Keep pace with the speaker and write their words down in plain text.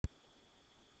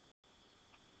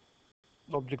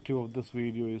The objective of this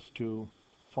video is to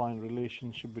find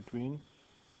relationship between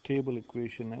table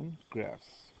equation and graphs.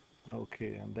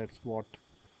 Okay, and that's what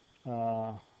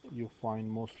uh, you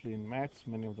find mostly in maths,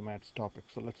 many of the maths topics.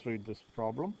 So let's read this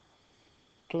problem.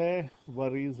 Claire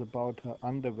worries about her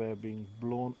underwear being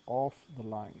blown off the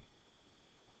line.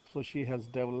 So she has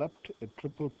developed a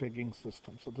triple pegging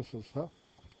system. So this is her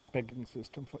pegging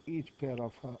system. For each pair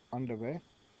of her underwear,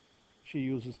 she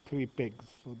uses 3 pegs.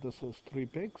 So this is 3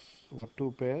 pegs. So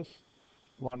 2 pairs,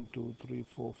 1, 2, 3,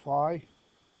 4, 5.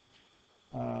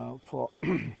 For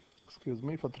excuse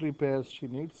me, for 3 pairs she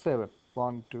needs 7.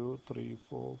 1, 2, 3,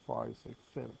 4, 5, 6,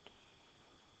 7.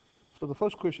 So the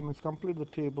first question is complete the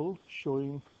table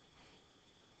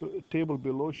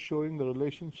below showing the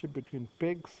relationship between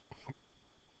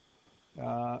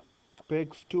uh,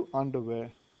 pegs to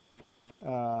underwear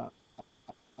uh,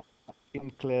 in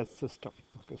Claire's system.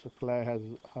 Okay, so Claire has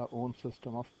her own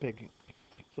system of pegging.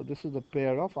 So this is a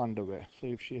pair of underwear. So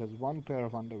if she has one pair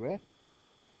of underwear,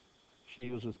 she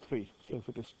uses 3. So if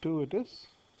it is 2, it is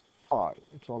 5.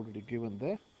 It's already given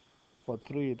there. For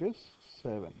 3, it is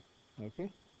 7. Okay.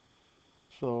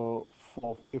 So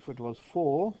if it was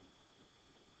 4,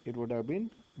 it would have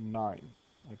been 9.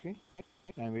 Okay.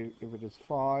 And if it is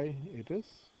 5, it is.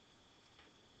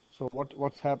 So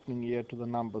what's happening here to the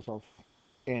numbers of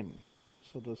n?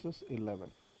 So this is 11.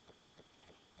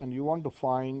 And you want to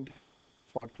find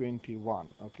for 21.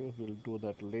 Okay, we'll do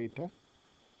that later.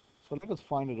 So let us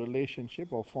find a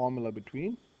relationship or formula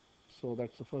between. So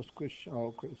that's the first question,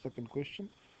 or second question.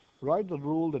 Write the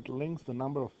rule that links the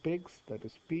number of pegs, that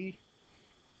is P,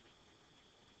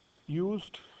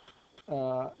 used,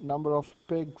 number of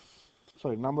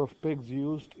pegs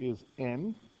used is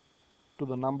N, to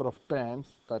the number of pans,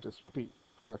 that is P.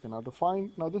 Okay, now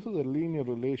this is a linear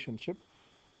relationship.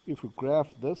 If you graph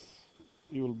this,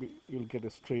 you'll get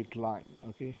a straight line.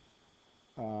 Okay.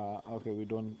 Okay, we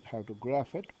don't have to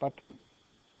graph it, but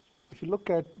if you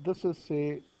look at this is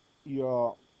say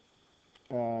your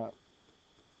uh,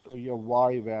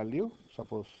 y value.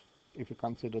 Suppose if you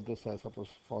consider this as, suppose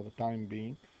for the time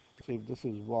being, say if this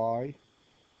is y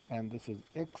and this is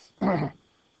x,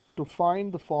 to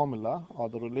find the formula or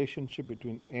the relationship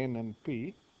between n and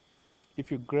p,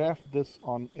 if you graph this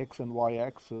on x and y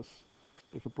axis,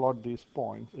 if you plot these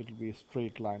points, it will be a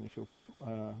straight line. If you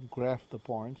graph the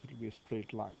points, it will be a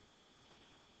straight line.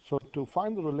 So to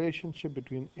find the relationship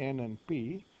between n and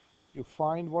p, you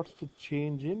find what's the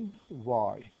change in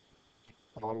y,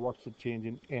 or what's the change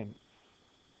in n.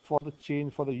 For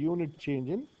the unit change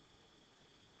in,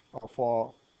 or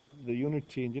for the unit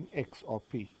change in x or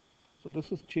p. So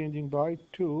this is changing by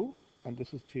 2 and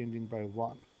this is changing by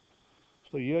 1.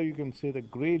 So here you can say the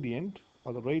gradient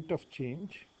or the rate of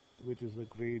change, which is the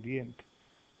gradient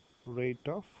rate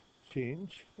of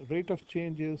change. Rate of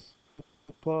change is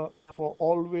for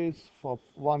always for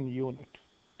 1 unit.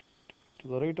 So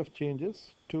the rate of change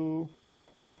is 2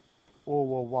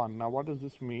 over 1. Now what does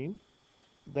this mean?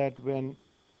 That when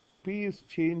p is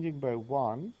changing by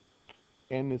 1,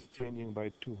 n is changing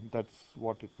by 2. That's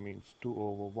what it means, 2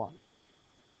 over 1.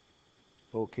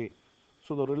 Okay,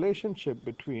 so the relationship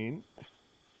between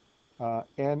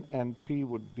n and p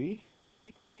would be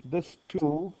this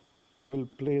 2 will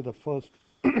play the first,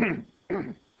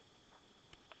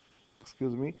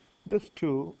 excuse me, this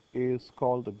 2 is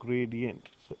called the gradient.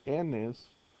 So n is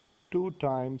 2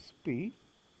 times p.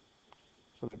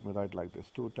 So let me write like this,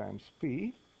 2 times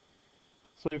p.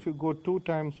 So if you go 2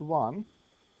 times 1,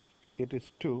 it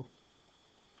is 2.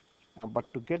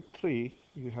 But to get 3,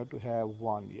 you have to have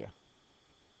 1 here.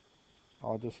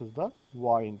 Or this is the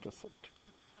y-intercept.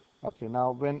 Okay,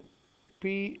 now when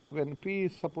p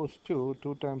is suppose 2,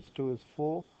 2 times 2 is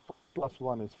 4, plus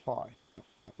 1 is 5.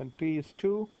 When p is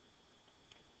 2,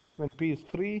 when p is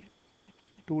 3,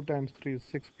 2 times 3 is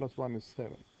 6, plus 1 is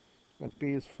 7. When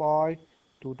p is 5,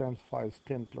 2 times 5 is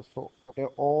 10 plus 4.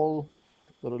 All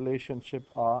the relationship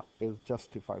is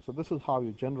justified. So this is how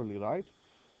you generally write.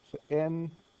 So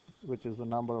n, which is the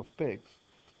number of pegs,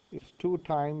 is 2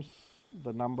 times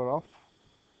the number of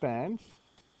pans,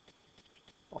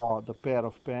 or the pair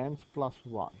of pans, plus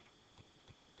 1.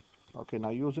 Okay,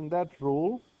 now using that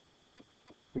rule,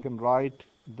 we can write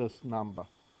this number.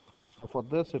 So for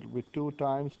this, it will be 2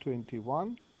 times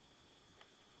 21.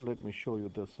 Let me show you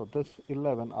this. So this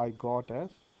 11 I got as,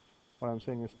 what I'm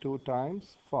saying is 2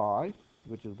 times 5,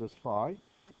 which is this 5,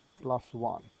 plus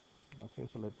 1. Okay,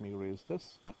 so let me erase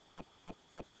this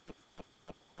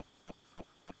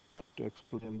to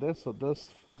explain this. So this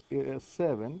is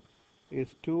 7 is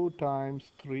 2 times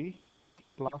 3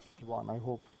 plus 1. I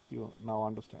hope you now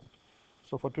understand.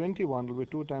 So for 21, it will be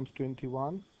 2 times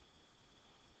 21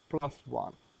 plus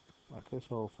 1. Okay,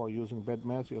 so for using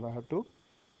BedMath, you'll have to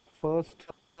first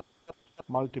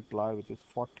multiply, which is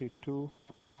 42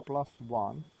 plus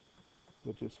 1,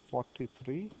 which is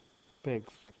 43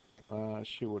 pegs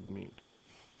she would need.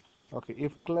 Okay,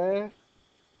 if Claire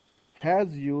has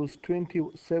used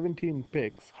 17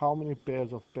 pegs, how many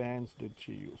pairs of pans did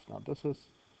she use? Now this is,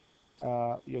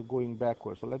 you're going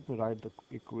backwards. So let me write the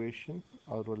equation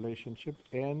or relationship.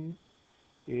 N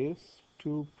is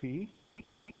 2p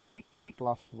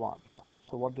plus 1.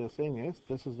 So what they're saying is,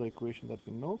 this is the equation that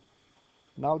we know.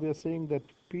 Now they're saying that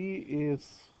p is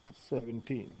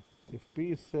 17. If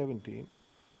p is 17,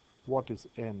 what is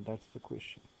n? That's the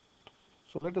question.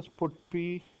 So let us put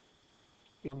p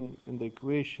in the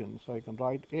equation. So I can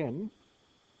write n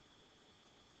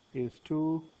is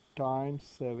 2 times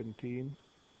 17.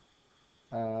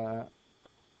 Oh,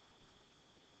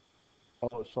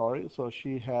 sorry. So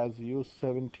she has used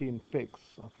 17 pigs.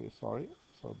 Okay, sorry.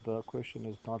 So the question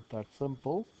is not that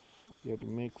simple. You have to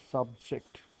make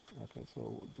subject. Okay,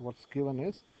 so what's given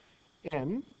is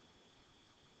n.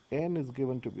 N is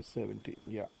given to be 17.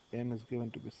 Yeah, n is given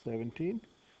to be 17.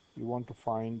 You want to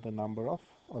find the number of,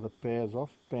 or the pairs of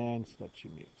pans that she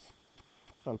needs.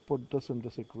 So I'll put this in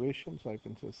this equation. So I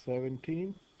can say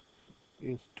 17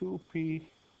 is 2p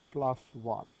plus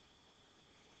 1.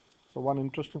 So one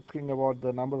interesting thing about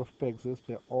the number of pegs is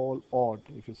they're all odd,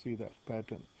 if you see that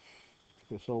pattern.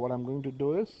 Okay, so what I'm going to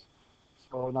do is,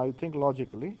 so now you think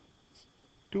logically,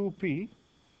 2p,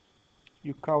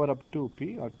 you cover up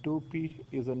 2p, or 2p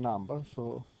is a number,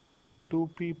 so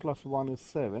 2p plus 1 is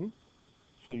 7.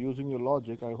 So using your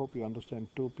logic, I hope you understand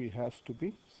 2p has to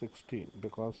be 16,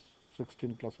 because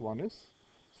 16 plus 1 is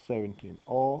 17.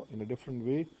 Or in a different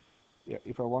way, yeah,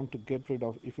 if I want to get rid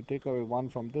of, if you take away 1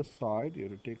 from this side, you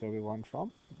have to take away 1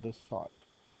 from this side.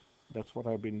 That's what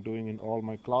I've been doing in all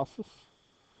my classes.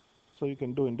 So you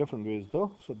can do in different ways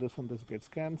though. So this and this gets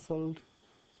cancelled.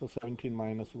 So 17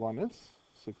 minus 1 is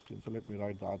 16. So let me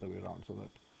write the other way around so that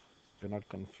you're not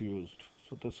confused.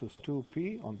 So this is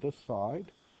 2p on this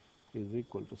side is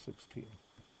equal to 16.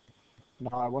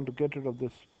 Now I want to get rid of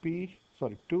this 2.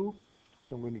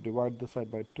 So I'm going to divide this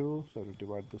side by 2. So I will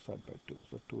divide this side by 2.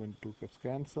 So 2 and 2 gets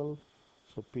cancelled.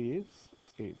 So p is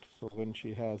 8. So when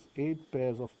she has 8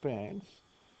 pairs of pants,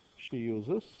 she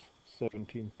uses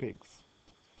 17 pigs.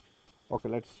 Okay,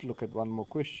 let's look at one more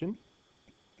question.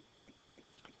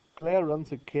 Claire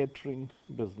runs a catering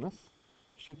business.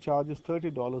 She charges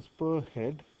 $30 per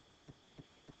head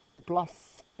plus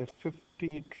a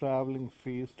 50 traveling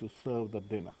fees to serve the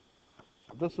dinner.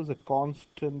 So this is a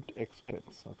constant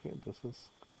expense. Okay, this is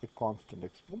a constant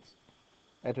expense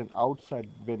at an outside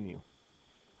venue.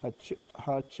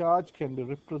 Her charge can be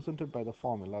represented by the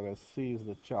formula where C is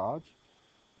the charge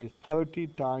is 30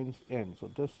 times N. So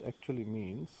this actually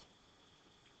means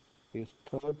is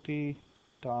 30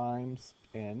 times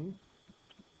N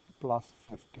plus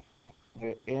 50,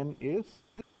 where N is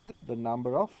the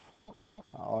number of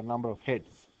or number of heads.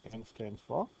 N stands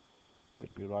for,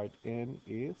 let me write, N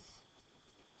is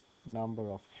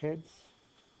number of heads,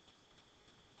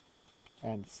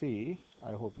 and C,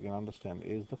 I hope you can understand,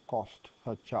 is the cost,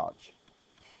 her charge.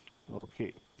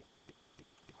 Okay,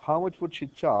 how much would she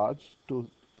charge to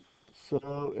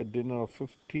serve a dinner of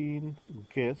 15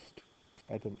 guests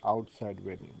at an outside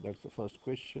venue? That's the first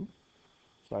question.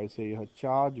 So I say her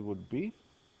charge would be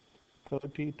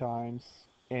 30 times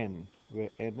N, where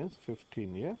N is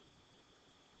 15 here,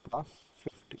 plus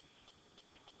 50.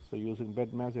 So using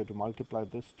BedMath, you have to multiply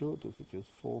this two, which is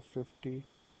 450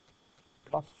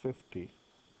 plus 50,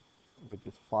 which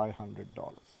is $500.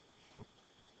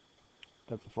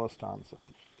 That's the first answer.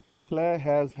 Claire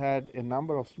has had a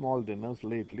number of small dinners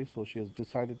lately, so she has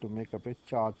decided to make up a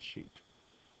charge sheet.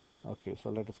 Okay, so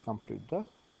let us complete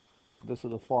this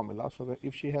is the formula. So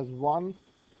if she has one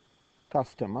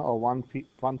customer or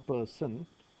one person,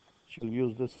 she'll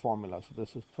use this formula. So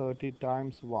this is 30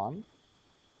 times 1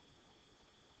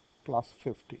 plus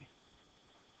 50,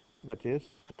 which is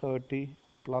 30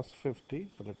 plus 50.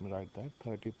 So let me write that,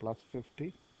 30 plus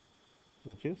 50,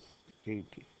 which is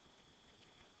 80.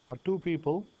 For two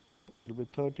people, it will be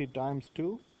 30 times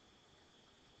 2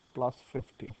 plus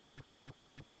 50,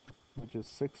 which is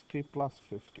 60 plus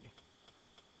 50,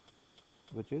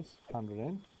 which is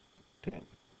 110.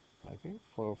 Okay,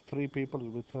 for three people, it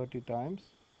will be 30 times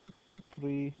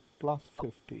 3 plus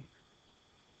 50,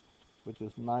 which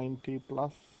is 90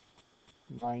 plus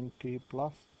 90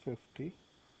 plus 50,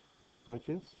 which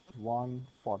is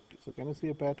 140. So can you see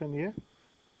a pattern here?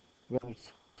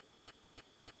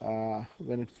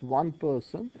 When it's one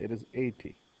person, it is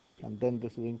 80, and then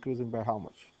this is increasing by how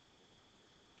much?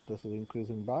 This is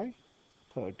increasing by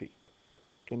 30.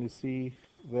 Can you see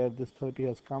where this 30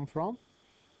 has come from?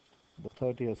 The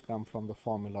 30 has come from the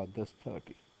formula this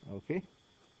 30. Okay,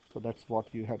 so that's what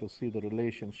you have to see, the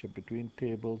relationship between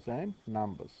tables and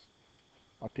numbers,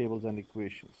 or tables and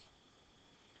equations.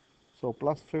 So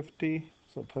plus 50,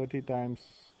 so 30 times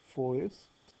 4 is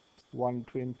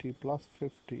 120 plus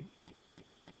 50,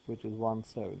 which is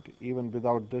 170. Even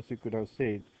without this, you could have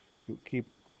said, you keep,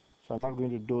 so I'm not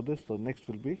going to do this, so next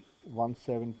will be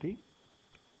 170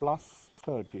 plus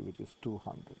 30, which is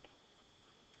 200.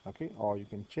 Okay, or you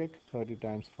can check 30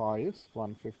 times 5 is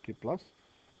 150 plus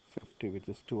 50, which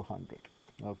is 200.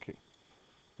 Okay,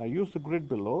 now use the grid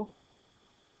below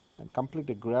and complete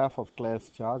a graph of Claire's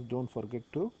charge. Don't forget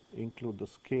to include the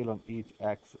scale on each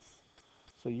axis.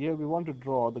 So here we want to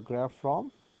draw the graph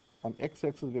from, on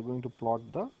x-axis we are going to plot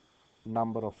the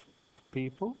number of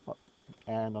people,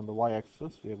 and on the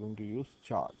y-axis we are going to use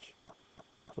charge.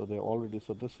 So they already,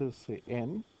 so this is say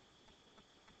n.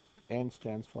 N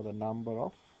stands for the number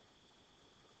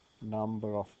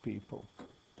of people.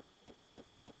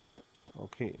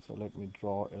 Okay, so let me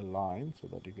draw a line so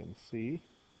that you can see.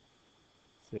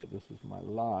 Say this is my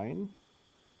line,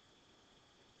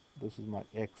 this is my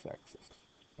x-axis.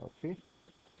 Okay,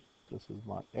 this is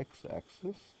my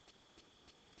x-axis,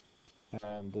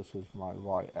 and this is my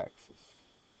y-axis.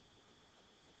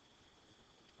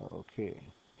 Okay,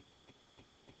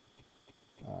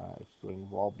 it's going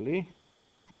wobbly,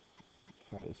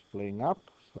 it's playing up,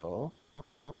 so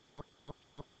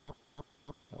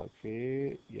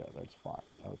okay, yeah, that's fine.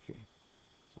 Okay,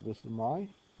 so this is my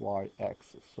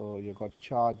y-axis. So you got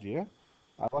charge here.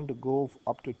 I want to go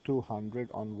up to 200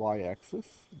 on y-axis.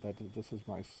 That is, this is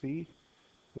my C,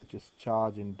 which is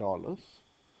charge in dollars,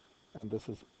 and this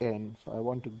is N. So I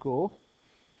want to go,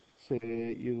 say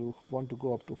you want to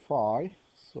go up to 5,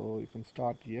 so you can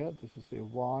start here. This is a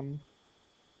 1,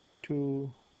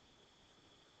 2,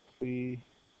 3,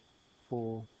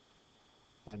 4,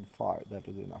 and 5. That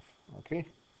is enough. Okay,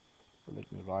 so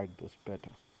let me write this better.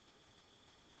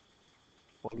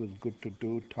 Always good to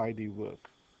do tidy work.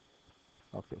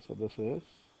 Okay, so this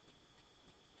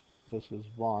is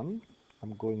 1.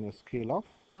 I'm going a scale of,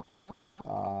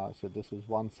 so this is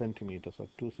 1 centimeter, so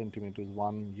 2 centimeters is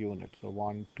 1 unit, so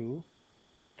 1, 2,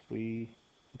 3.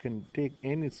 You can take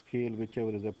any scale, whichever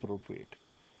is appropriate.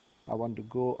 I want to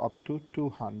go up to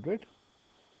 200,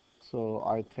 so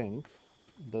I think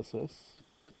this is,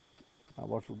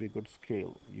 what would be a good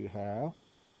scale you have.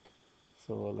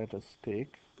 So let us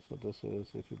take, so this is,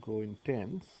 if you go in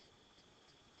tens,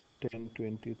 10,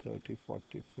 20, 30,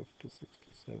 40, 50, 60,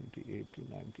 70, 80,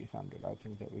 90, 100. I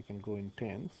think that we can go in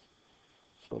tens.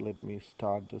 So let me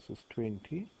start, this is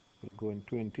 20, we'll go in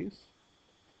 20s,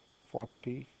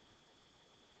 40,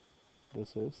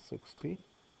 this is 60,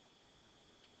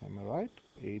 am I right,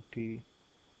 80,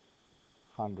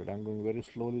 100. I'm going very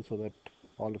slowly so that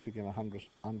all of you can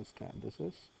understand. This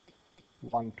is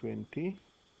 120,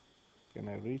 can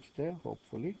I reach there?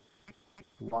 Hopefully.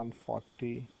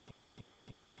 140,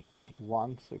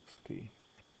 160,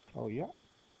 oh yeah,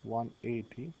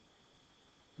 180,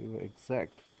 we were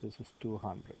exact, this is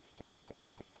 200.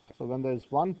 So when there is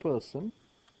one person,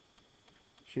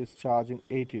 she is charging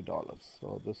 $80.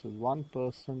 So this is one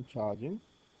person charging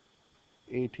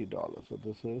 $80. So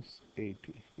this is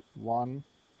 80,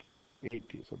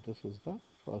 180. So this is the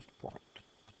first point.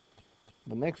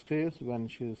 The next is when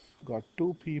she's got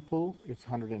two people, it's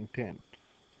 110.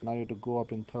 Now you have to go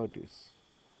up in 30s.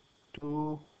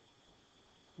 2,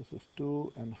 this is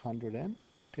 2 and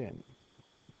 110.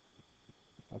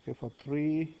 Okay, for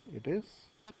 3 it is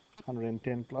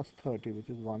 110 plus 30, which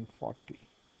is 140.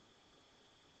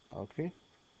 Okay,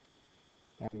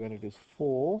 and when it is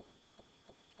 4,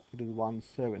 it is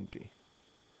 170.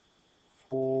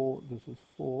 4, this is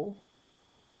 4,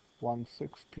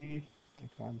 160, I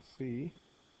can't see.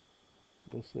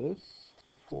 This is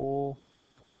 4,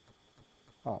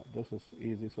 this is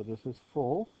easy, so this is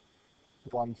 4,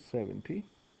 170,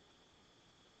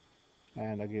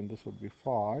 and again this would be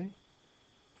 5,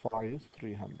 5 is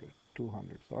 300,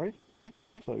 200, sorry.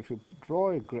 So if you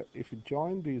draw if you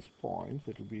join these points,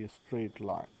 it will be a straight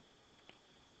line.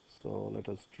 So let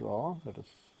us draw, oops,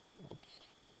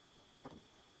 I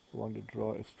want to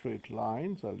draw a straight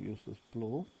line, so I'll use this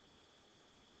blue,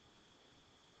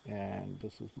 and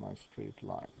this is my straight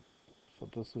line. So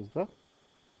this is the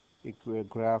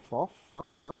graph of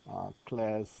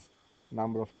Claire's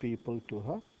number of people to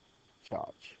her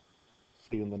charge.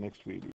 See you in the next video.